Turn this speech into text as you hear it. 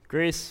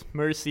Grace,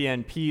 mercy,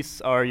 and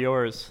peace are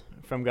yours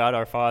from God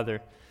our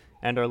Father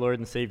and our Lord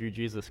and Savior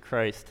Jesus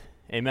Christ.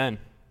 Amen.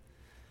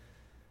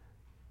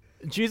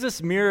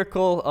 Jesus'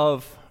 miracle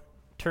of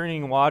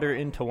turning water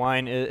into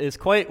wine is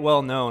quite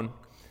well known,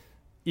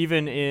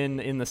 even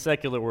in the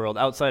secular world,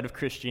 outside of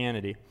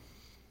Christianity.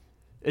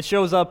 It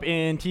shows up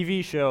in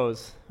TV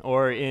shows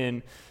or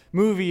in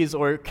movies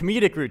or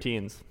comedic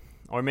routines,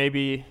 or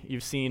maybe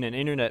you've seen an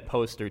internet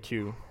post or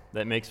two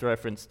that makes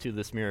reference to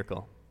this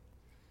miracle.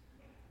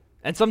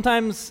 And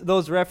sometimes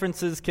those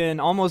references can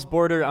almost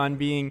border on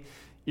being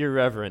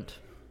irreverent,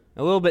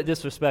 a little bit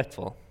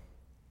disrespectful.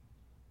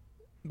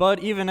 But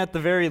even at the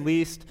very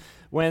least,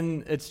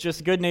 when it's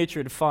just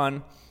good-natured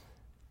fun,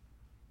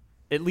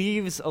 it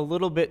leaves a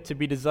little bit to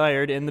be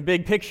desired in the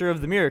big picture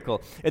of the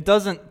miracle. It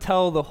doesn't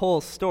tell the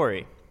whole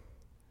story.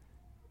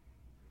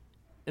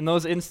 In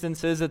those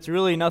instances, it's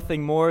really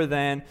nothing more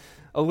than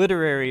a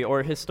literary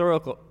or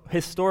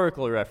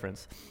historical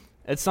reference.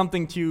 It's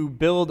something to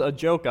build a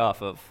joke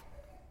off of.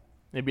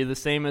 It'd be the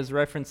same as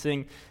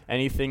referencing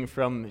anything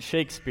from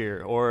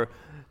Shakespeare or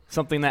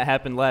something that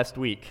happened last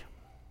week.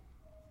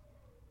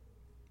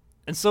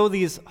 And so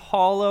these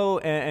hollow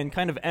and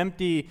kind of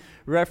empty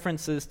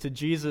references to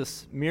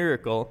Jesus'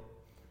 miracle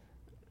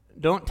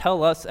don't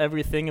tell us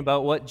everything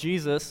about what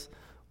Jesus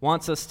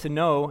wants us to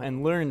know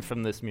and learn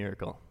from this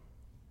miracle.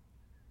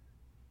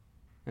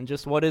 And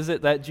just what is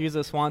it that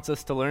Jesus wants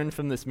us to learn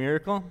from this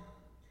miracle?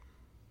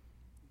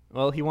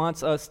 Well, he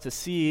wants us to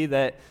see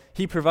that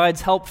he provides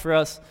help for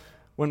us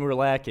when we're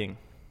lacking.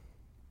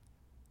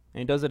 And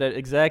he does it at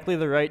exactly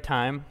the right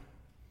time,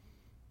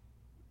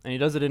 and he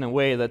does it in a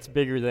way that's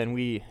bigger than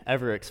we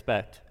ever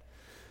expect.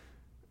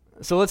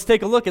 So let's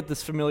take a look at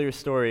this familiar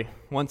story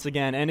once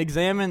again and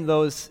examine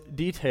those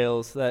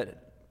details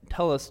that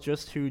tell us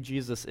just who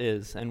Jesus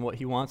is and what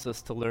he wants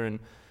us to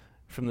learn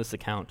from this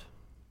account.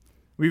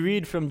 We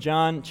read from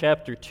John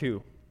chapter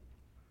 2.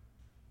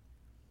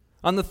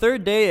 On the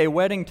third day, a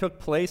wedding took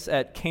place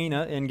at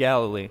Cana in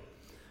Galilee.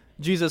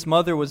 Jesus'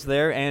 mother was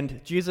there,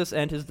 and Jesus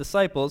and his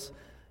disciples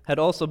had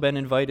also been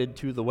invited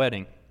to the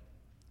wedding.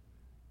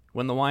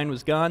 When the wine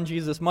was gone,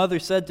 Jesus' mother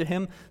said to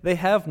him, "They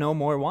have no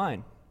more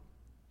wine."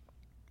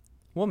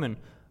 "Woman,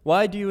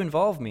 why do you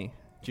involve me?"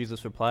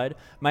 Jesus replied.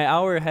 "My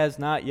hour has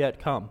not yet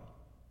come."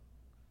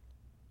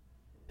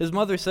 His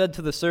mother said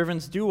to the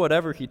servants, "Do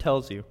whatever he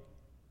tells you."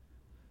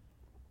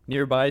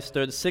 Nearby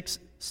stood 6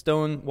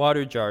 stone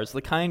water jars,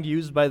 the kind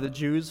used by the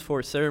Jews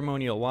for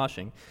ceremonial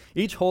washing,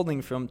 each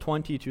holding from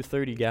 20 to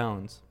 30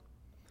 gallons.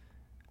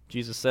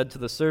 Jesus said to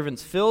the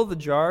servants, "Fill the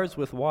jars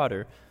with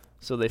water,"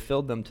 so they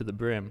filled them to the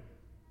brim.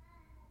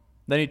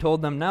 Then he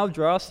told them, "Now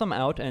draw some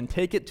out and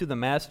take it to the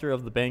master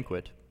of the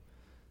banquet."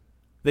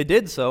 They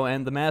did so,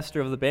 and the master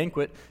of the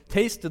banquet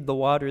tasted the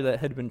water that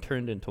had been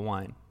turned into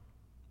wine.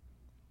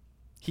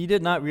 He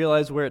did not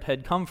realize where it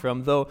had come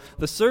from, though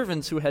the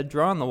servants who had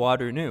drawn the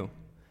water knew.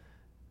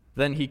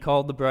 Then he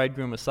called the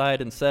bridegroom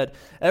aside and said,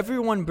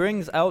 "Everyone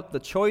brings out the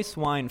choice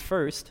wine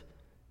first,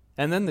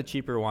 and then the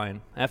cheaper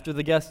wine, after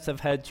the guests have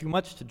had too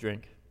much to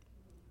drink.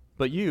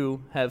 But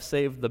you have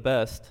saved the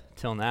best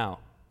till now."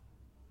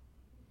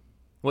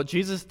 What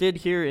Jesus did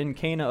here in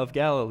Cana of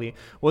Galilee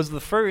was the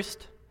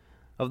first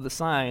of the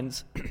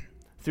signs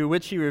through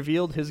which he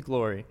revealed his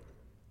glory,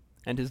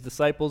 and his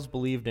disciples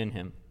believed in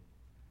him.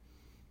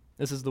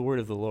 This is the word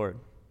of the Lord.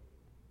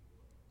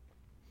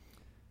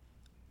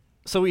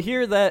 So we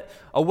hear that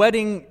a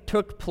wedding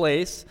took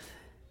place,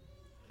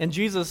 and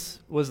Jesus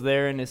was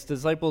there, and his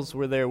disciples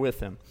were there with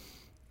him.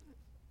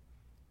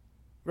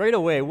 Right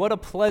away, what a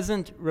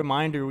pleasant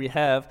reminder we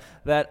have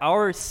that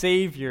our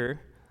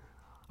Savior,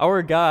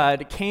 our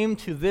God, came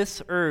to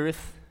this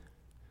earth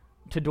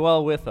to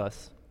dwell with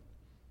us.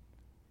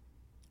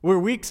 We're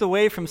weeks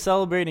away from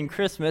celebrating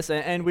Christmas,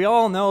 and we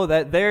all know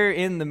that there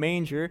in the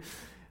manger,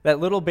 that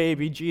little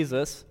baby,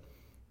 Jesus,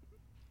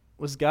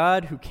 was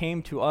God who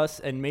came to us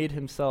and made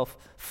himself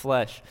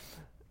flesh.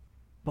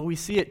 But we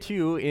see it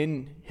too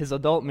in his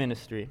adult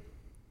ministry.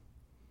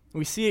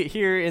 We see it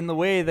here in the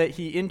way that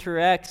he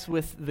interacts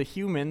with the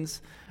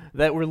humans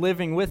that were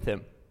living with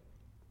him.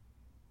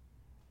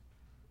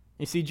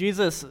 You see,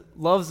 Jesus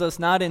loves us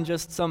not in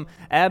just some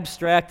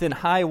abstract and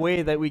high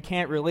way that we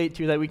can't relate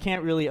to, that we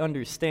can't really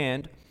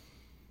understand,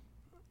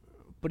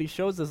 but he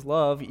shows his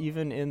love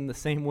even in the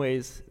same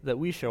ways that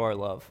we show our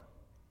love.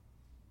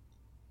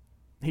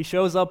 He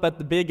shows up at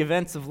the big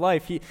events of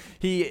life.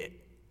 He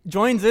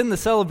joins in the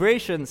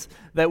celebrations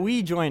that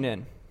we join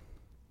in.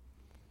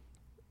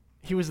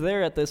 He was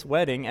there at this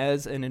wedding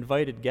as an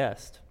invited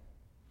guest.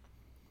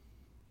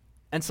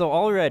 And so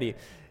already,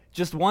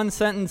 just one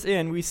sentence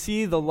in, we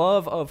see the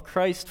love of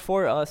Christ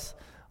for us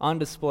on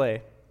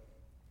display.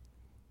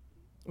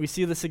 We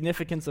see the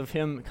significance of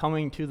him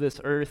coming to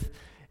this earth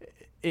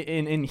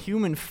in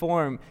human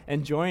form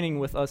and joining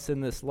with us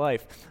in this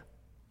life.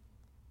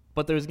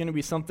 But there's going to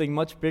be something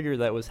much bigger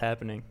that was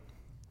happening.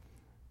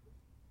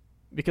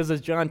 Because as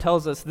John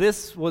tells us,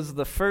 this was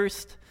the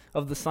first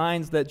of the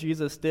signs that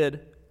Jesus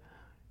did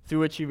through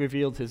which he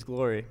revealed his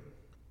glory.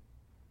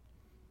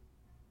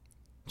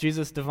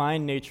 Jesus'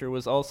 divine nature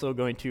was also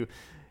going to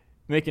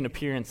make an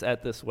appearance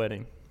at this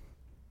wedding.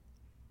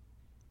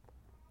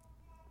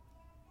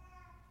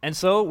 And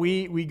so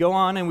we go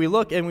on and we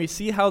look and we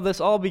see how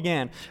this all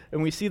began.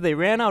 And we see they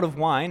ran out of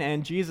wine,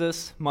 and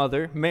Jesus'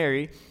 mother,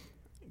 Mary,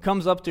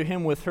 comes up to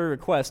him with her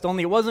request.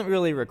 Only it wasn't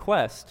really a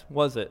request,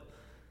 was it?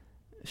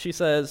 She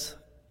says,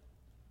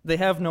 "They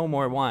have no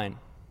more wine."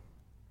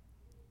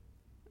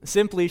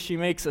 Simply, she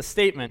makes a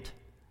statement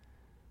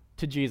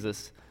to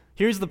Jesus.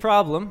 Here's the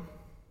problem.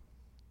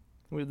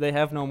 They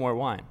have no more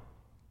wine.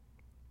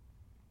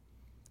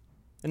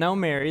 And now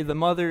Mary, the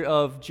mother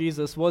of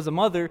Jesus, was a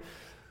mother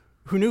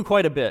who knew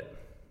quite a bit.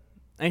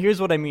 And here's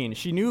what I mean.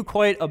 She knew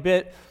quite a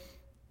bit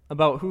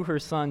about who her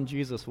son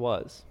Jesus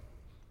was.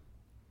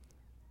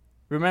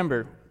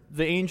 Remember,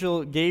 the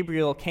angel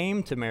Gabriel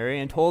came to Mary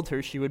and told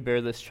her she would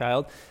bear this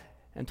child,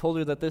 and told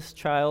her that this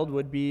child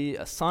would be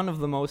a son of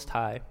the Most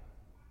High.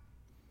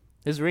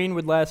 His reign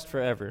would last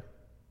forever.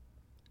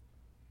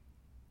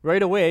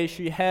 Right away,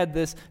 she had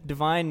this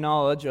divine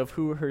knowledge of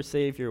who her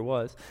Savior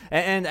was.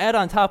 And add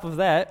on top of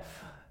that,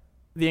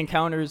 the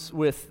encounters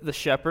with the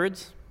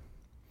shepherds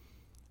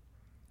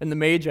and the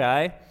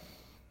Magi.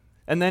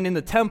 And then in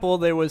the temple,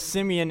 there was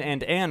Simeon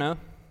and Anna.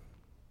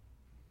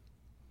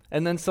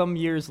 And then some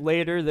years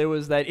later, there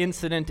was that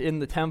incident in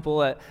the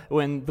temple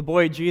when the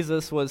boy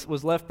Jesus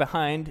was left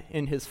behind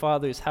in his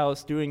father's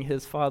house doing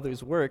his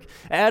father's work.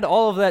 Add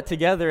all of that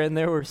together, and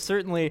there were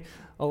certainly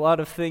a lot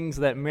of things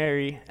that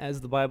Mary,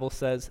 as the Bible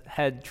says,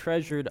 had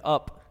treasured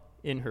up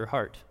in her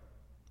heart.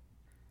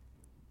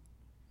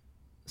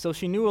 So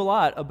she knew a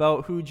lot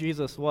about who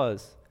Jesus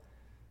was.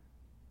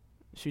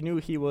 She knew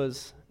he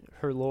was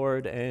her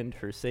Lord and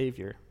her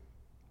Savior.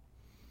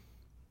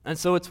 And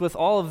so it's with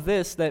all of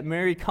this that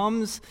Mary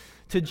comes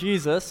to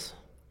Jesus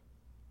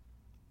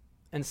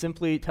and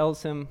simply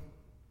tells him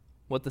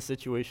what the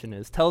situation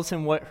is, tells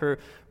him what her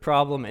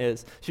problem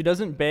is. She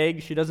doesn't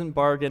beg, she doesn't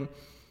bargain,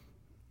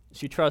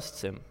 she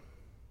trusts him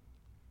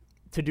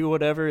to do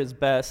whatever is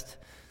best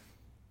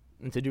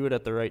and to do it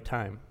at the right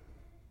time.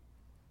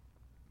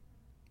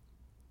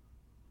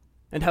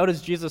 And how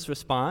does Jesus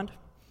respond?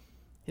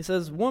 He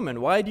says,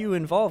 "Woman, why do you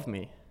involve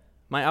me?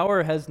 My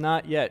hour has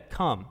not yet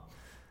come."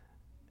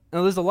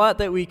 Now, there's a lot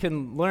that we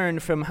can learn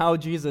from how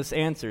Jesus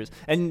answers.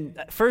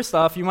 And first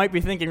off, you might be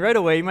thinking right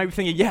away,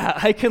 yeah,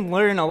 I can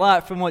learn a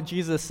lot from what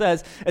Jesus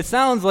says. It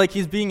sounds like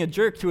he's being a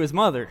jerk to his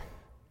mother.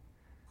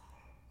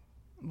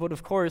 But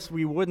of course,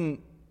 we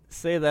wouldn't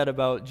say that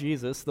about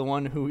Jesus, the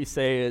one who we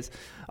say is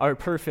our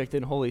perfect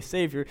and holy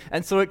Savior.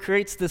 And so it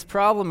creates this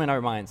problem in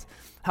our minds.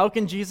 How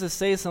can Jesus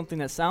say something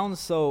that sounds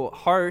so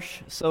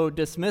harsh, so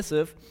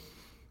dismissive,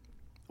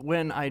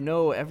 when I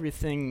know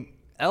everything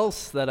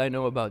else that I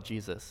know about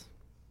Jesus?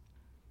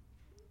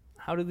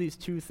 How do these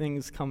two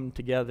things come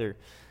together?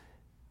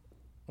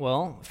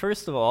 Well,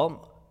 first of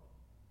all,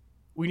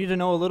 we need to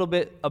know a little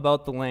bit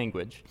about the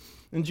language.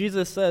 When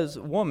Jesus says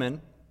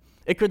woman,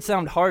 it could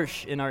sound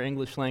harsh in our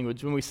English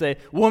language when we say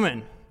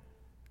woman.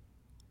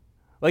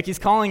 Like he's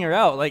calling her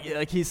out,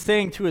 like he's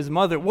saying to his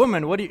mother,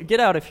 "Woman, get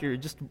out of here,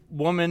 just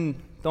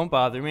woman, don't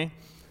bother me."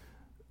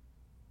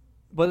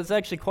 But it's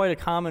actually quite a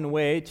common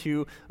way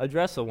to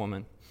address a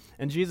woman.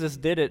 And Jesus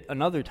did it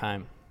another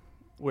time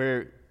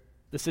where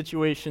the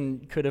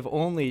situation could have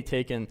only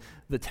taken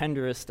the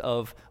tenderest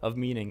of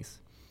meanings.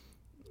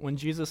 When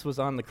Jesus was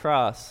on the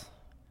cross,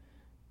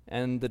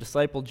 and the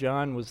disciple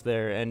John was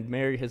there, and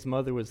Mary, his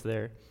mother, was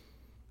there,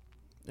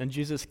 and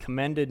Jesus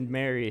commended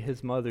Mary,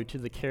 his mother, to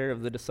the care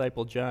of the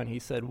disciple John, he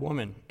said,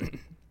 "Woman,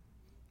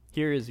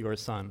 here is your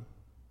son."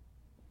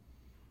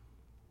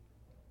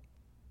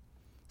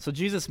 So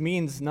Jesus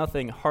means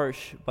nothing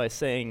harsh by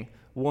saying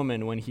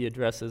woman when he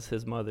addresses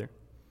his mother.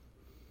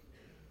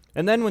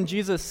 And then when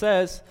Jesus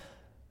says,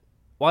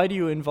 "Why do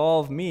you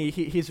involve me?"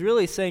 He's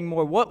really saying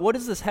more, what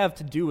does this have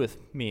to do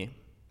with me?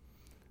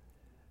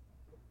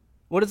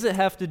 What does it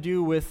have to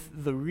do with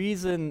the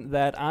reason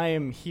that I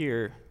am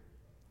here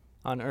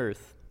on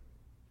earth?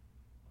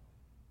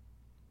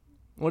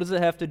 What does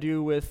it have to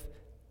do with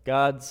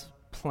God's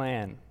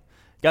plan?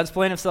 God's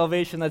plan of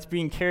salvation that's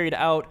being carried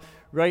out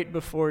right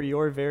before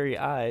your very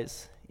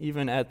eyes,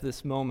 even at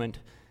this moment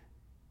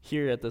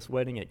here at this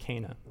wedding at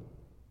Cana.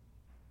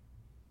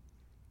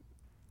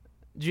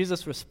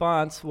 Jesus'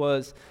 response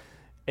was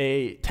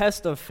a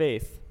test of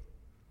faith.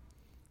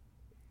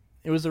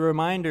 It was a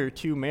reminder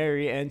to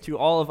Mary and to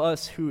all of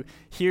us who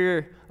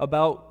hear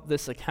about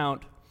this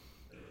account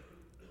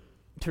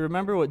to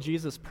remember what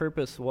Jesus'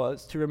 purpose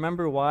was, to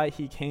remember why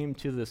he came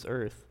to this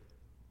earth.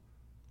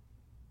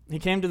 He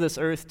came to this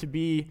earth to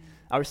be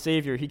our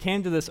Savior. He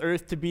came to this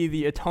earth to be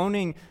the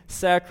atoning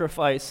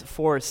sacrifice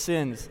for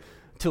sins,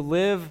 to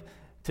live,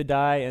 to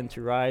die, and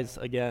to rise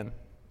again.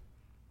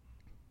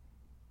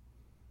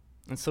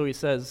 And so he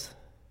says,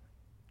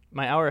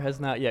 "My hour has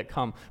not yet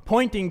come,"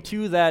 pointing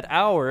to that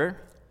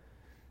hour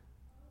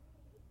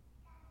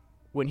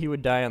when he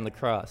would die on the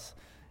cross,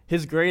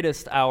 his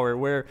greatest hour,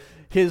 where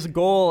his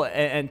goal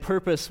and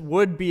purpose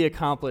would be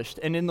accomplished.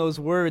 And in those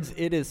words,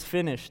 "It is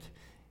finished,"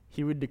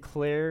 he would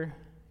declare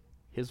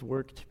his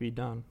work to be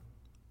done.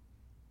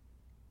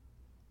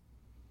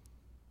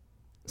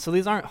 So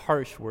these aren't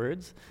harsh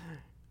words.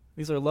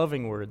 These are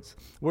loving words.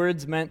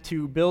 Words meant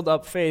to build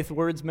up faith,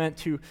 words meant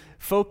to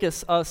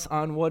focus us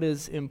on what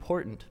is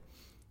important.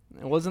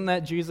 It wasn't that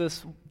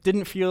Jesus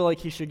didn't feel like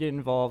he should get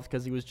involved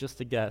because he was just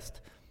a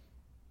guest.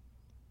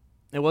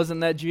 It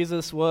wasn't that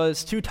Jesus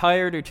was too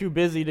tired or too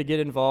busy to get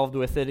involved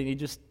with it and he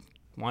just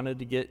wanted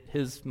to get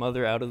his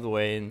mother out of the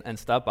way and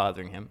stop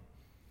bothering him.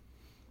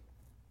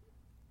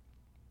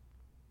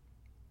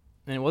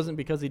 And it wasn't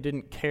because he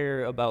didn't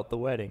care about the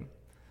wedding,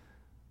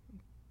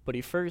 but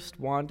he first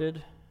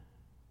wanted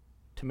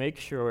to make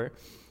sure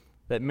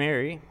that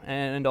Mary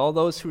and all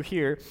those who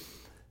hear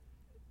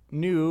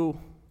knew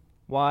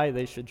why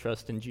they should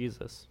trust in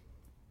Jesus.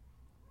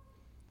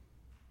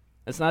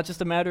 It's not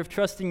just a matter of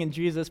trusting in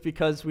Jesus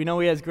because we know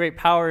he has great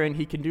power and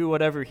he can do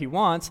whatever he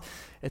wants.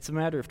 It's a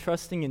matter of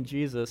trusting in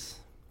Jesus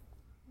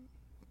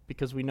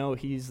because we know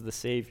he's the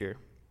Savior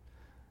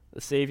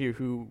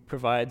who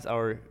provides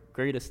our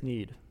greatest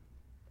need.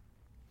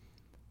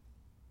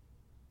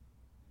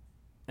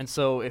 And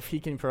so if he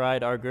can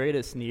provide our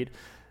greatest need,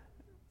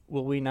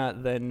 will we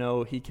not then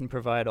know he can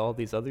provide all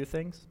these other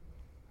things?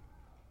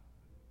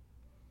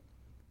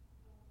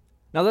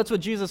 Now that's what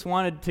Jesus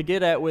wanted to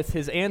get at with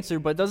his answer,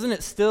 but doesn't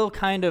it still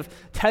kind of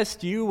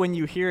test you when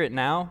you hear it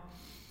now?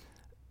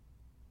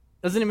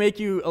 Doesn't it make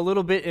you a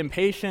little bit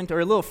impatient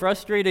or a little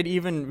frustrated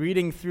even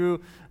reading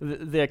through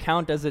the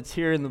account as it's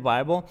here in the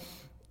Bible?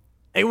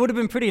 It would have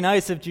been pretty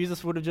nice if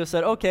Jesus would have just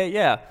said, okay,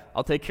 yeah,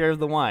 I'll take care of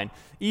the wine.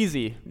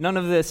 Easy. None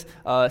of this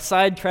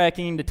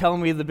sidetracking to tell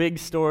me the big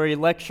story,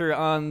 lecture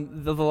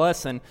on the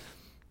lesson.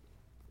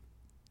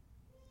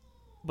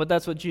 But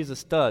that's what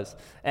Jesus does.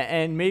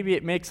 And maybe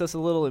it makes us a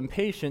little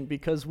impatient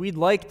because we'd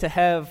like to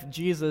have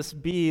Jesus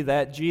be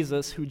that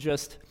Jesus who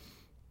just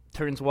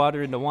turns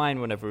water into wine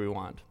whenever we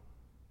want.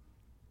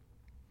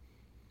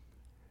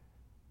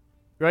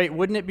 Right?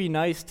 Wouldn't it be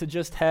nice to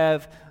just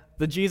have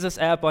the Jesus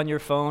app on your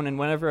phone, and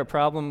whenever a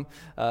problem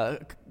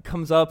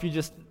comes up, you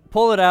just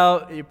pull it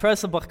out, you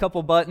press a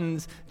couple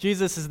buttons,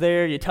 Jesus is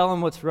there, you tell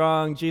him what's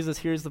wrong, Jesus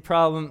hears the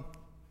problem,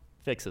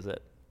 fixes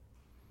it.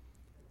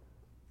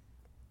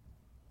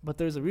 But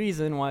there's a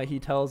reason why he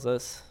tells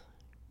us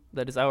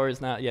that his hour has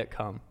not yet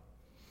come.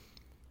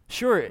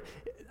 Sure,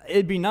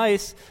 it'd be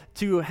nice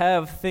to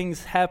have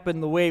things happen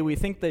the way we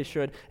think they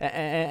should,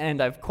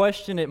 and I've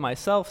questioned it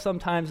myself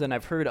sometimes, and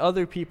I've heard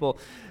other people,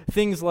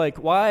 things like,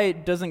 why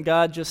doesn't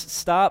God just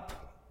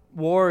stop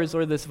wars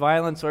or this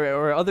violence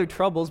or other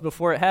troubles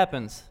before it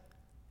happens?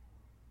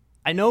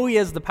 I know he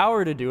has the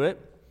power to do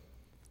it.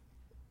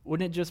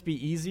 Wouldn't it just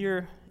be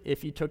easier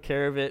if he took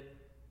care of it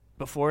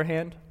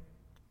beforehand?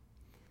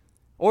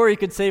 Or he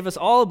could save us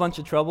all a bunch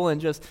of trouble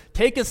and just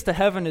take us to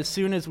heaven as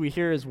soon as we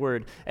hear his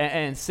word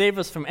and save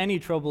us from any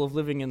trouble of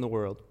living in the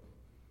world.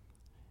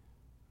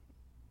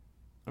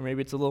 Or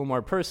maybe it's a little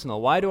more personal.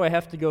 Why do I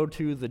have to go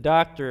to the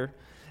doctor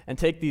and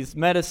take these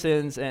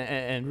medicines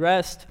and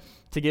rest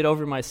to get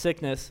over my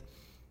sickness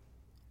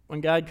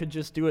when God could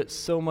just do it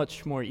so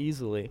much more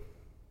easily?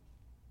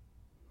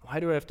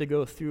 Why do I have to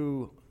go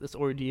through this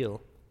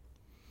ordeal?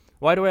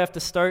 Why do I have to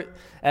start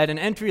at an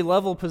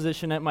entry-level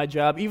position at my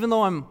job, even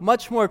though I'm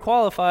much more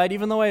qualified,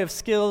 even though I have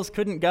skills?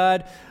 Couldn't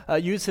God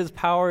use his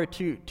power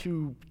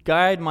to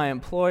guide my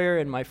employer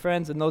and my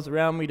friends and those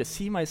around me to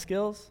see my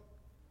skills,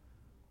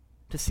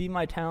 to see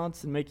my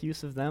talents and make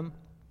use of them?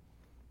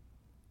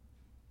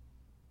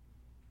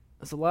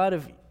 There's a lot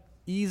of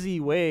easy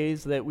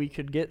ways that we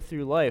could get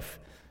through life,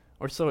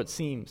 or so it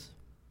seems.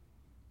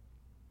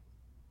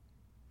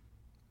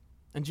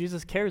 And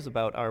Jesus cares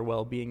about our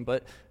well-being,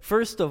 but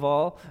first of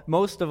all,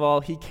 most of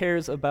all, he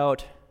cares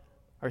about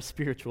our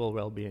spiritual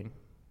well-being.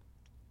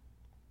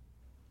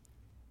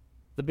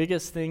 The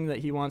biggest thing that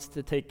he wants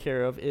to take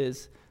care of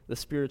is the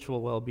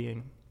spiritual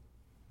well-being.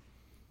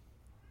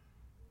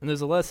 And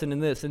there's a lesson in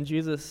this, and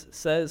Jesus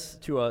says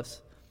to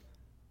us,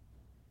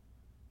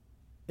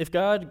 if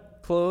God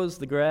clothes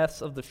the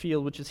grass of the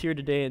field, which is here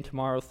today and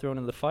tomorrow thrown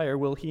in the fire,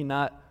 will he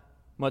not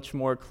much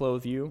more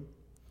clothe you?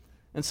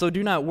 And so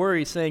do not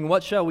worry, saying,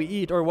 what shall we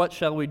eat, or what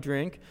shall we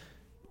drink,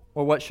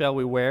 or what shall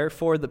we wear?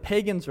 For the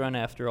pagans run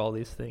after all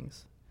these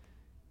things,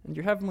 and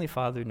your heavenly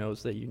Father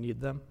knows that you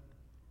need them.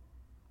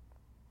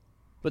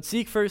 But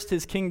seek first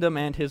his kingdom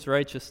and his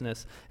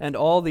righteousness, and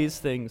all these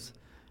things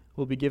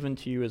will be given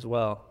to you as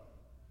well.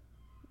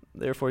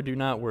 Therefore do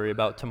not worry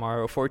about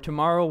tomorrow, for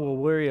tomorrow will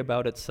worry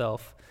about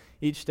itself.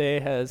 Each day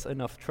has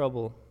enough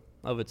trouble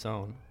of its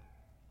own.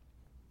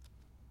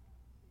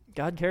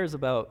 God cares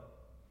about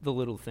the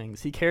little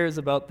things. He cares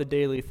about the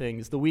daily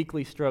things, the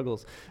weekly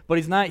struggles. But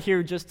he's not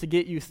here just to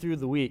get you through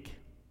the week.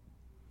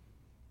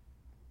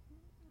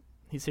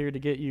 He's here to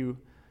get you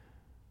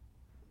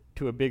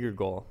to a bigger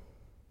goal.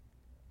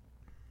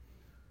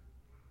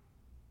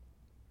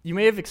 You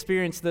may have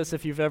experienced this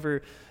if you've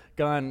ever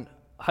gone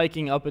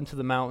hiking up into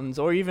the mountains,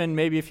 or even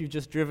maybe if you've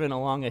just driven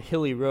along a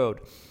hilly road.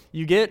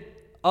 You get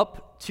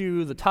up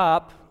to the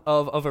top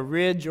of a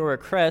ridge or a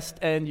crest,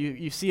 and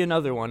you see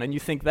another one, and you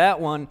think that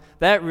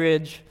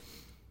ridge,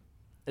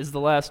 is the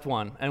last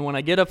one. And when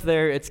I get up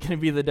there, it's going to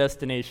be the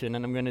destination,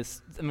 and I'm going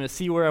to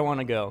see where I want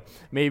to go.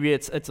 Maybe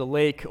it's a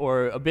lake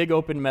or a big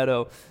open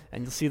meadow,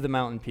 and you'll see the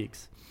mountain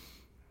peaks.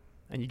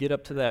 And you get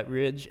up to that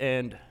ridge,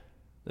 and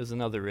there's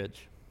another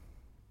ridge.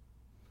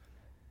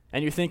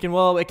 And you're thinking,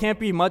 well, it can't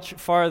be much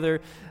farther.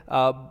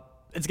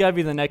 It's got to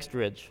be the next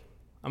ridge.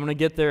 I'm going to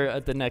get there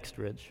at the next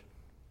ridge.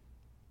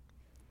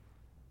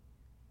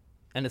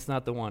 And it's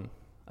not the one,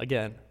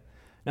 again.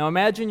 Now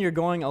imagine you're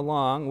going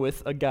along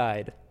with a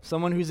guide,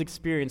 someone who's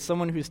experienced,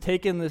 someone who's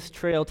taken this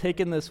trail,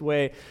 taken this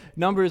way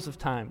numbers of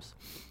times.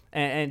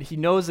 And he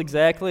knows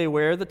exactly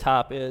where the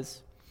top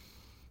is,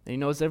 and he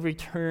knows every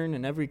turn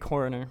and every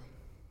corner,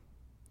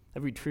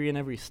 every tree and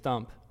every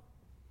stump.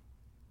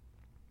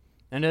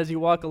 And as you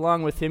walk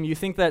along with him, you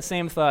think that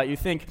same thought. You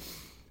think,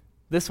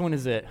 this one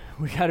is it.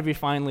 We got to be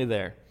finally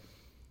there.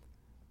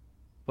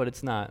 But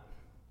it's not.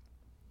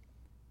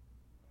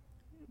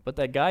 But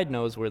that guide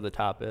knows where the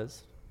top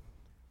is.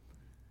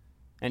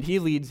 And he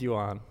leads you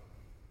on.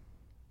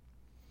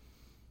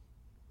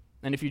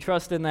 And if you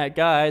trust in that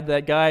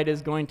guide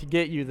is going to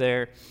get you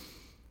there.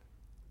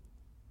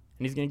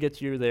 And he's going to get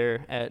you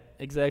there at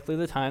exactly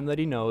the time that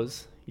he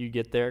knows you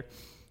get there.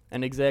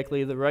 And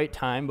exactly the right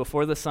time,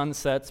 before the sun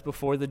sets,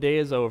 before the day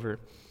is over.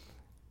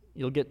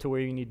 You'll get to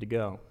where you need to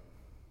go.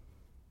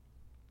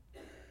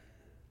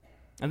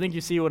 I think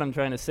you see what I'm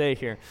trying to say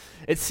here.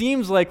 It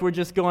seems like we're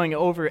just going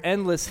over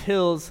endless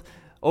hills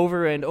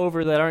over and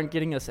over that aren't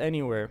getting us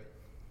anywhere.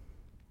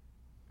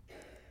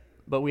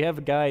 But we have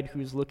a guide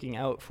who's looking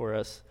out for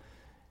us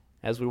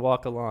as we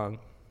walk along,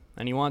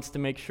 and he wants to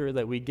make sure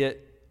that we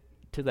get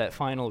to that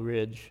final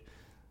ridge,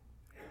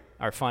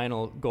 our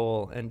final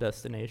goal and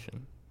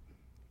destination.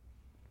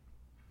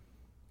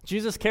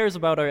 Jesus cares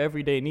about our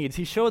everyday needs.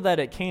 He showed that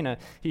at Cana.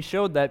 He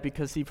showed that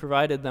because he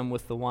provided them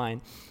with the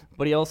wine.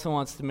 But he also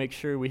wants to make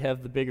sure we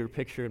have the bigger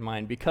picture in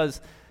mind,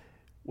 because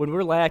when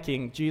we're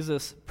lacking,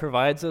 Jesus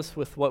provides us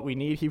with what we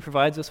need. He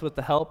provides us with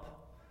the help,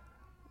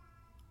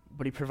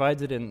 but he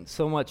provides it in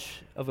so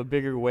much of a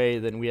bigger way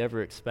than we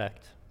ever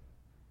expect.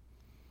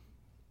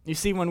 You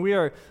see, when we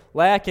are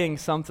lacking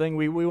something,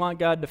 we want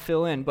God to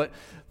fill in. But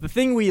the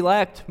thing we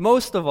lacked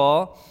most of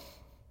all,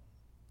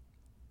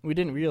 we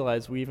didn't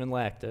realize we even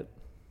lacked it.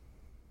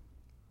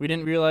 We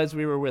didn't realize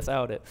we were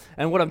without it.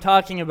 And what I'm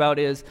talking about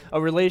is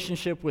a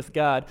relationship with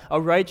God,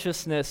 a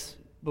righteousness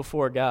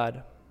before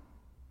God.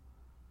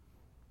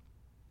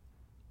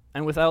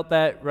 And without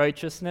that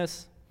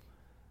righteousness,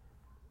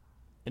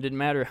 it didn't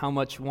matter how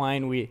much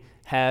wine we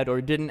had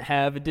or didn't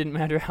have. It didn't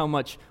matter how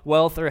much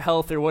wealth or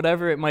health or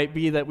whatever it might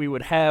be that we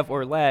would have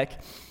or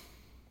lack,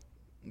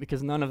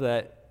 because none of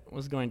that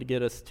was going to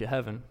get us to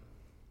heaven.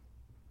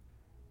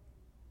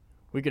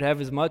 We could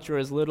have as much or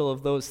as little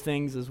of those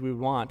things as we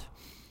want,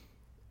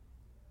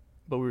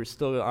 but we were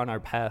still on our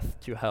path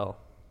to hell.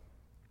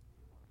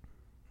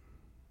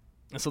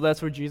 And so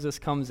that's where Jesus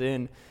comes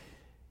in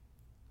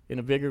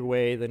a bigger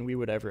way than we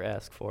would ever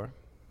ask for.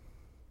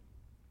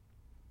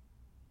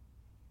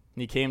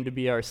 He came to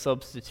be our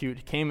substitute.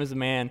 He came as a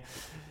man,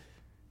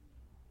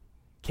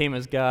 came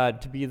as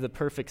God to be the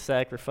perfect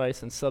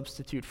sacrifice and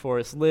substitute for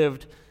us,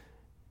 lived,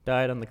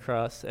 died on the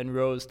cross, and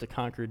rose to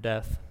conquer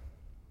death.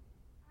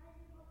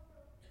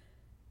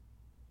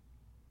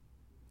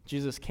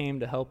 Jesus came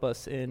to help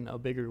us in a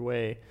bigger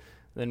way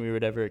than we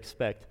would ever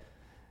expect.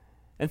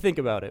 And think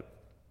about it.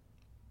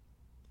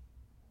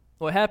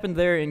 What happened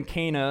there in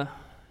Cana,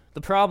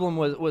 the problem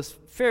was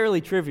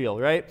fairly trivial,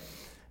 right?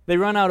 They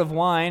run out of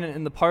wine,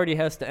 and the party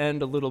has to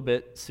end a little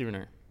bit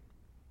sooner.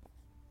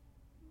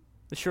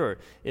 Sure,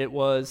 it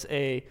was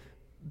a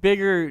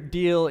bigger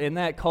deal in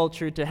that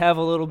culture to have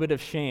a little bit of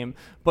shame,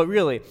 but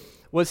really,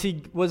 was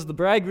the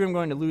bridegroom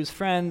going to lose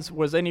friends?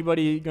 Was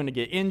anybody going to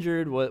get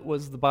injured?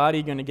 Was the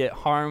body going to get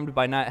harmed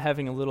by not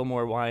having a little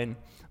more wine,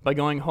 by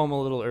going home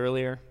a little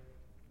earlier?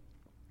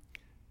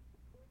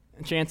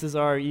 And chances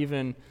are,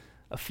 even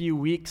a few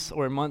weeks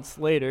or months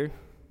later,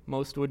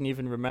 most wouldn't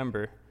even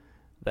remember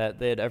that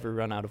they had ever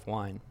run out of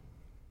wine.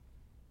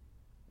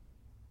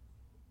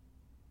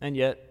 And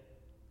yet,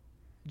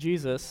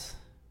 Jesus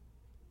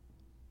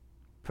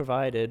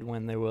provided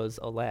when there was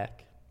a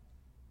lack.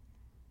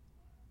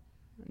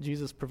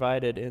 Jesus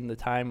provided in the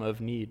time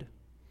of need.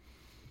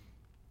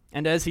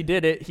 And as he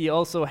did it, he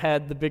also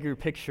had the bigger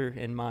picture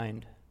in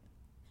mind.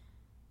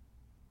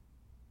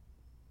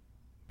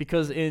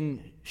 Because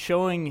in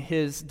showing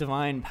his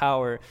divine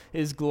power,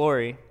 his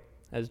glory,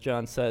 as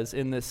John says,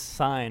 in this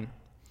sign,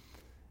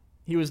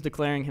 he was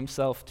declaring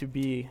himself to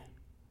be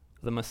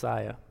the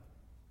Messiah.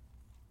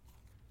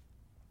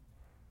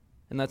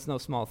 And that's no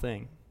small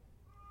thing.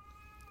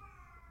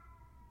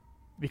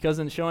 Because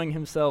in showing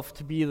himself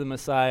to be the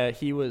Messiah,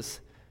 he was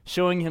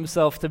showing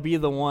himself to be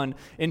the one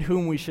in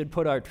whom we should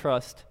put our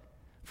trust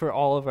for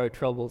all of our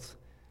troubles,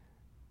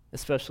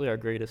 especially our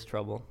greatest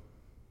trouble.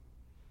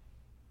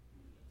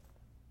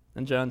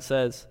 And John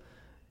says,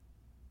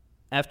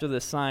 after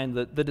this sign,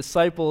 the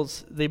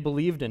disciples, they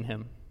believed in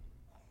him.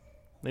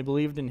 They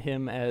believed in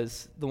him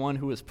as the one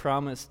who was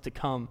promised to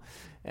come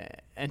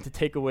and to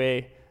take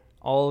away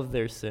all of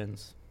their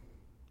sins.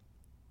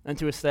 and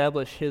to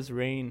establish his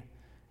reign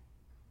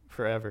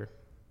forever.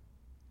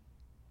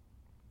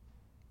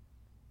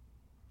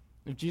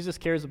 If Jesus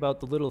cares about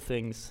the little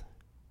things,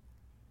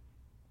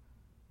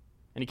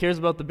 and he cares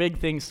about the big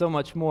things so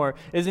much more,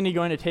 isn't he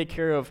going to take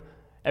care of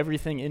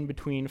everything in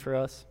between for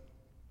us?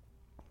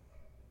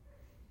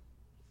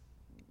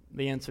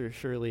 The answer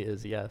surely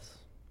is yes.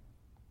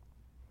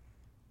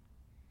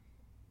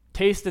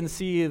 Taste and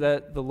see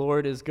that the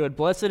Lord is good.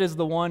 Blessed is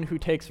the one who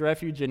takes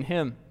refuge in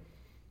him.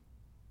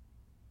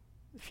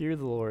 Fear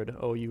the Lord,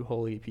 O you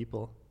holy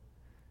people,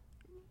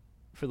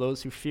 for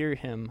those who fear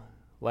him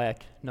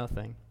lack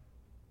nothing.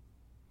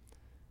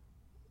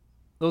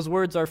 Those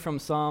words are from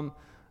Psalm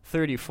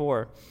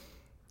 34,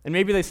 and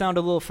maybe they sound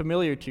a little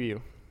familiar to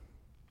you.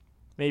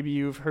 Maybe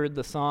you've heard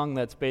the song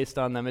that's based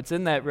on them. It's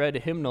in that red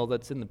hymnal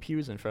that's in the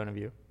pews in front of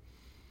you.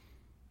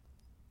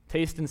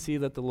 Taste and see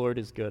that the Lord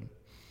is good.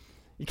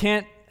 You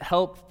can't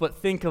help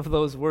but think of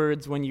those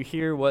words when you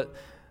hear what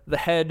the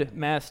head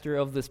master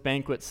of this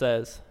banquet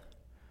says.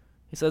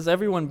 He says,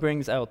 everyone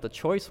brings out the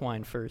choice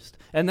wine first,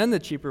 and then the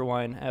cheaper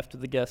wine after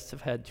the guests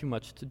have had too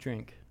much to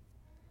drink.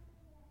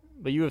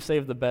 But you have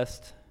saved the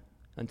best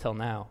until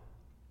now.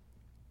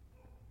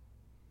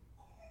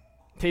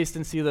 Taste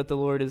and see that the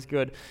Lord is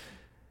good.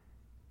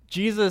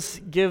 Jesus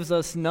gives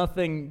us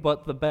nothing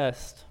but the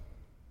best.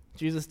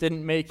 Jesus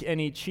didn't make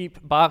any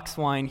cheap box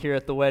wine here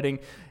at the wedding.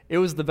 It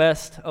was the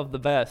best of the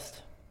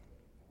best.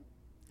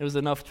 It was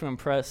enough to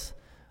impress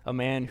a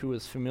man who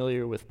was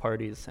familiar with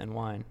parties and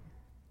wine.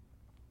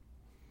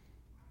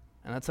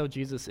 And that's how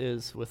Jesus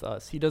is with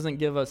us. He doesn't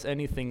give us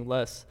anything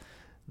less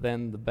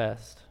than the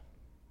best.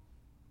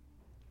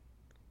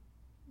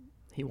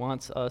 He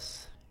wants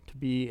us to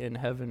be in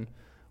heaven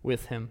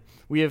with him.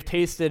 We have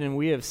tasted and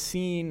we have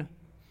seen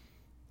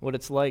what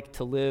it's like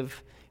to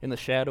live in the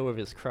shadow of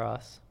his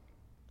cross.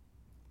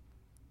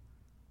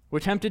 We're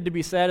tempted to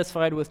be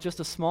satisfied with just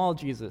a small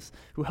Jesus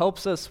who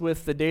helps us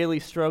with the daily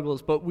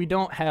struggles, but we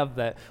don't have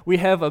that. We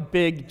have a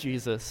big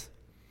Jesus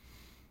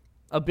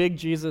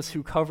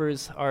who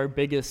covers our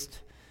biggest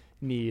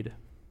need.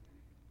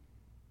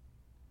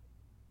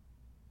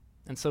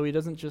 And so he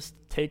doesn't just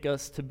take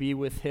us to be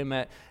with him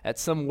at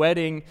some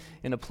wedding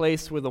in a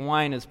place where the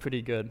wine is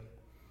pretty good.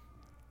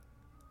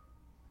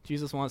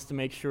 Jesus wants to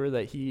make sure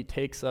that he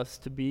takes us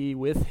to be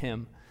with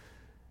him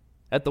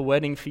at the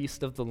wedding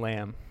feast of the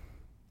Lamb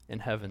in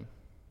heaven.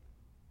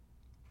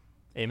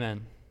 Amen.